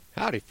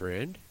Howdy,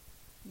 friend.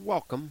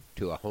 Welcome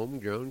to a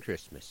homegrown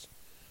Christmas.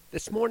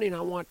 This morning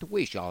I want to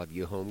wish all of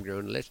you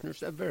homegrown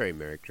listeners a very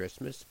Merry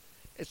Christmas,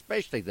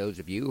 especially those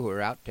of you who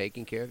are out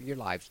taking care of your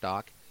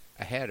livestock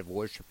ahead of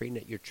worshiping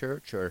at your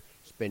church or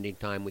spending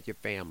time with your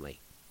family.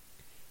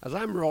 As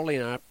I'm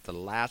rolling up the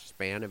last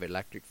span of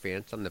electric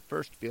fence on the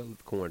first field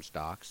of corn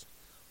stalks,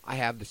 I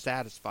have the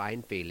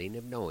satisfying feeling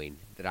of knowing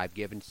that I've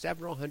given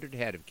several hundred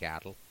head of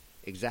cattle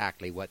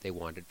exactly what they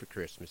wanted for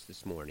Christmas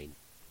this morning.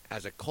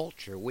 As a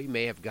culture, we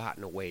may have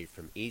gotten away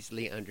from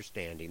easily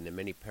understanding the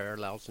many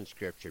parallels in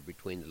Scripture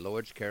between the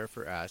Lord's care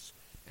for us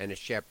and a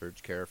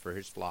shepherd's care for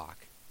his flock,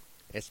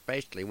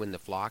 especially when the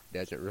flock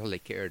doesn't really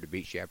care to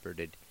be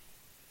shepherded.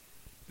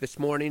 This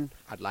morning,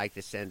 I'd like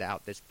to send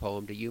out this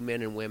poem to you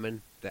men and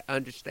women that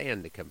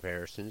understand the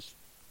comparisons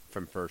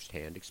from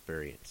first-hand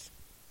experience.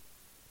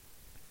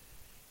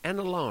 An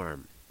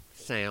alarm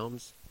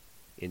sounds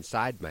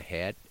inside my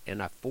head,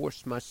 and I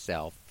force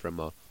myself from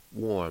a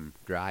warm,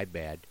 dry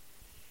bed,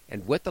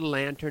 and with a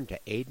lantern to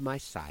aid my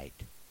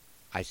sight,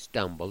 I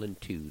stumble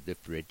into the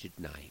frigid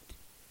night.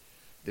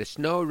 The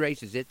snow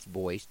raises its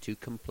voice to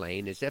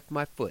complain as if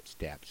my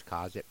footsteps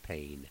cause it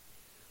pain.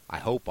 I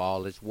hope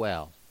all is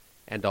well,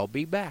 and I'll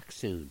be back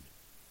soon.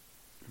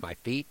 My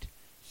feet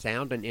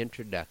sound an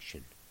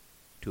introduction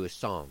to a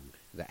song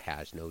that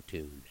has no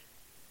tune.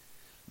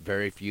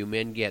 Very few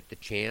men get the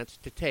chance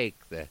to take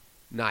the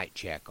night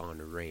check on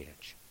a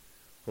ranch.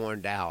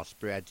 Horned owl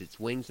spreads its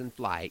wings in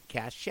flight,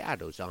 casts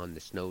shadows on the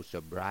snow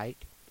so bright.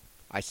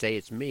 I say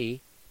it's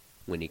me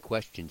when he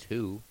questions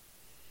who,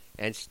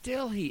 and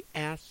still he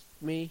asks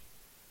me,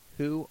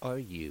 who are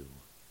you?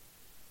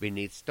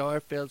 Beneath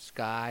star-filled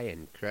sky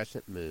and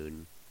crescent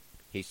moon,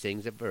 he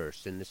sings a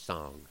verse in the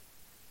song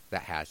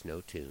that has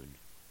no tune.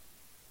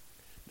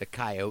 The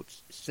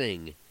coyotes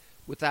sing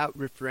without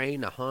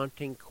refrain a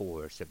haunting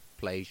chorus of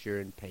pleasure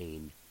and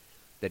pain.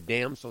 The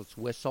damsels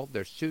whistle,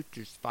 their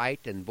suitors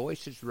fight, and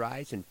voices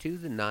rise into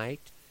the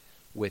night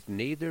with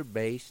neither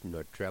bass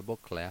nor treble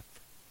clef.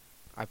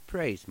 I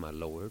praise my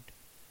Lord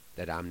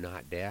that I'm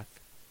not deaf.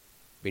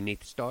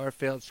 Beneath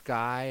star-filled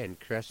sky and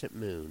crescent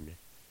moon,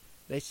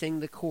 they sing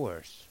the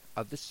chorus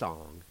of the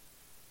song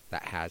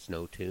that has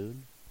no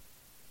tune.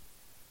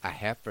 A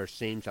heifer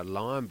seems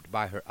alarmed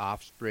by her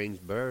offspring's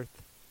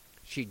birth.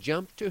 She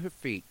jumps to her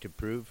feet to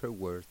prove her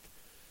worth,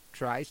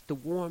 tries to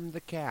warm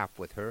the calf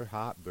with her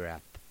hot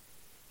breath.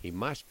 He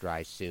must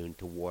dry soon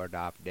to ward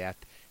off death,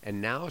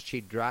 and now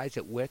she dries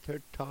it with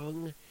her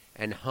tongue,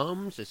 and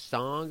hums a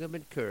song of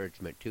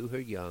encouragement to her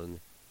young.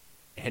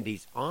 And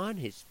he's on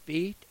his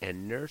feet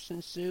and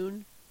nursing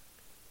soon,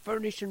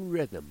 furnishing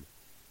rhythm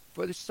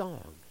for the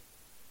song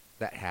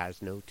that has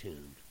no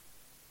tune.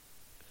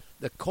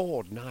 The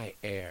cold night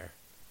air,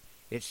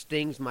 it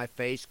stings my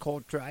face,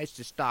 cold tries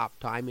to stop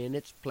time in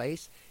its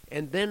place,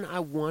 and then I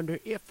wonder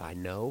if I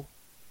know,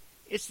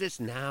 is this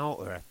now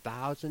or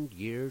 1,000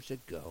 years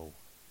ago?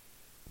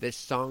 This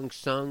song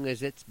sung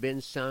as it's been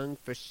sung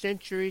for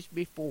centuries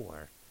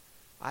before.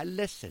 I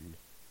listen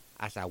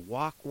as I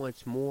walk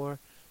once more,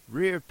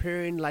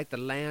 reappearing like the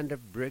land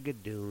of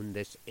Brigadoon,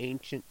 this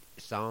ancient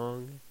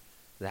song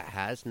that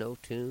has no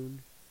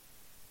tune.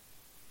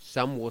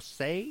 Some will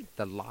say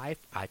the life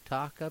I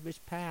talk of is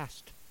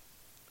past.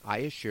 I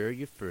assure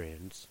you,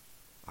 friends,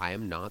 I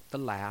am not the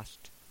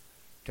last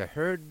to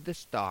herd the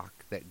stock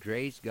that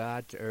grazed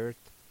God's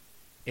earth.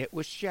 It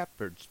was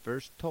shepherds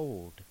first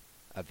told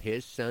of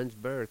his son's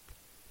birth,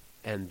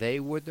 and they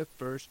were the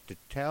first to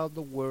tell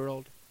the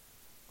world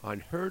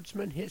on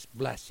herdsmen his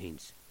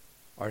blessings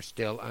are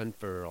still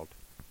unfurled.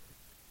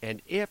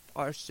 And if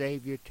our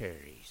Savior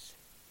tarries,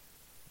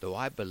 though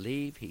I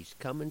believe he's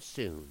coming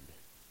soon,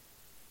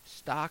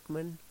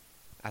 stockmen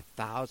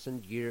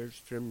 1,000 years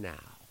from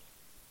now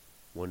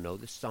will know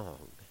the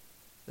song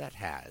that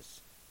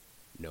has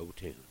no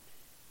tune.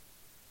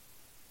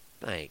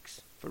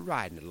 Thanks for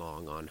riding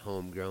along on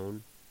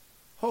Homegrown,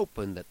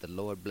 hoping that the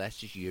Lord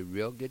blesses you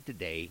real good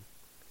today,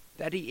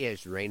 that he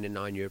is raining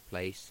on your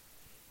place,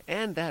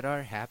 and that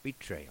our happy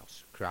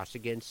trails cross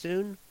again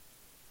soon.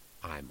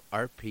 I'm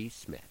R.P.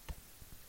 Smith.